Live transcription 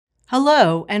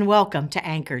Hello and welcome to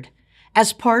Anchored.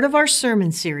 As part of our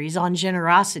sermon series on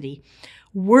generosity,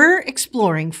 we're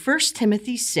exploring 1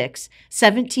 Timothy 6,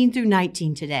 17 through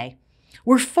 19 today.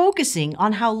 We're focusing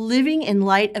on how living in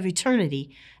light of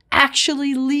eternity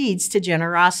actually leads to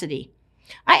generosity.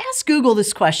 I asked Google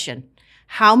this question: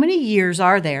 how many years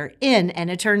are there in an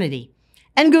eternity?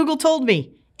 And Google told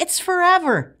me, it's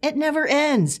forever. It never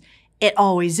ends. It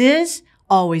always is,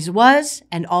 always was,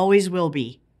 and always will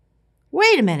be.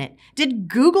 Wait a minute, did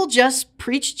Google just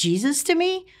preach Jesus to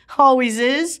me? Always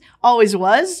is, always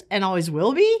was, and always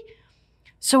will be?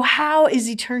 So how is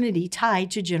eternity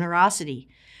tied to generosity?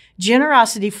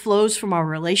 Generosity flows from our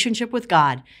relationship with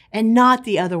God and not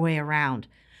the other way around.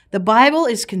 The Bible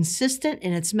is consistent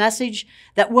in its message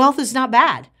that wealth is not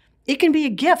bad. It can be a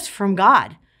gift from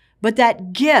God, but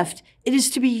that gift, it is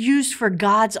to be used for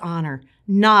God's honor,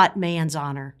 not man's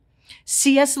honor.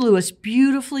 C.S. Lewis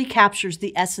beautifully captures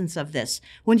the essence of this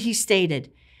when he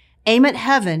stated, "Aim at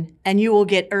heaven and you will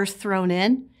get earth thrown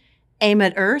in. Aim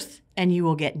at earth and you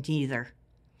will get neither."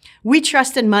 We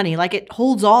trust in money like it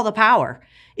holds all the power.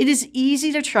 It is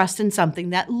easy to trust in something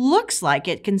that looks like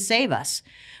it can save us.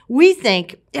 We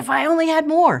think, if I only had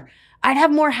more, I'd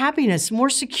have more happiness, more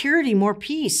security, more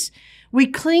peace. We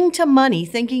cling to money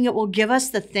thinking it will give us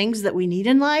the things that we need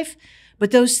in life,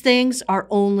 but those things are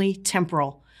only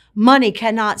temporal. Money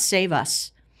cannot save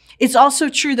us. It's also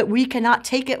true that we cannot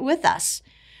take it with us.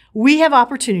 We have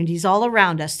opportunities all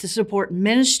around us to support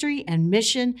ministry and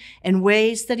mission in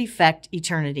ways that affect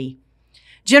eternity.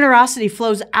 Generosity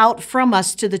flows out from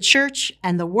us to the church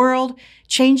and the world,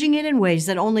 changing it in ways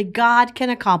that only God can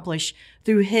accomplish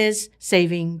through His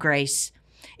saving grace.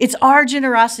 It's our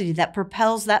generosity that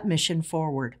propels that mission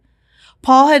forward.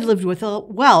 Paul had lived with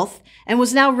wealth and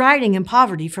was now writing in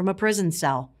poverty from a prison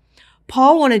cell.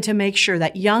 Paul wanted to make sure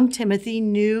that young Timothy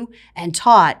knew and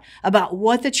taught about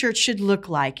what the church should look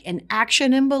like in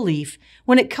action and belief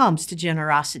when it comes to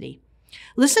generosity.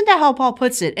 Listen to how Paul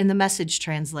puts it in the Message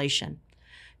translation.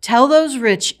 Tell those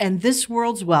rich and this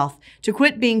world's wealth to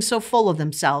quit being so full of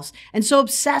themselves and so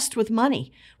obsessed with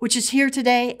money, which is here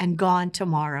today and gone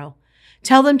tomorrow.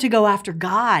 Tell them to go after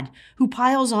God, who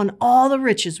piles on all the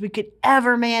riches we could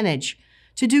ever manage,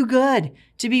 to do good,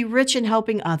 to be rich in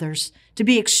helping others, to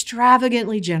be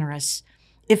extravagantly generous.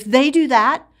 If they do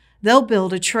that, they'll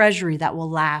build a treasury that will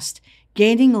last,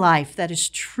 gaining life that is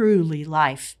truly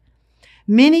life.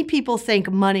 Many people think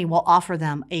money will offer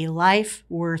them a life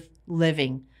worth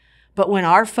living. But when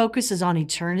our focus is on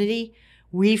eternity,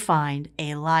 we find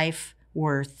a life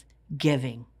worth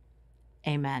giving.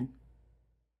 Amen.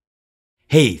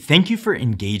 Hey, thank you for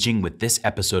engaging with this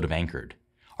episode of Anchored.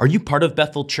 Are you part of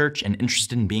Bethel Church and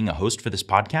interested in being a host for this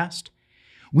podcast?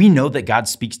 We know that God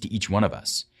speaks to each one of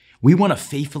us. We want to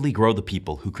faithfully grow the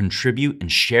people who contribute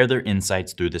and share their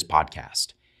insights through this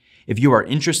podcast. If you are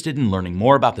interested in learning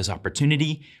more about this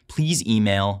opportunity, please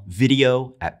email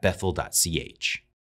video@bethel.ch.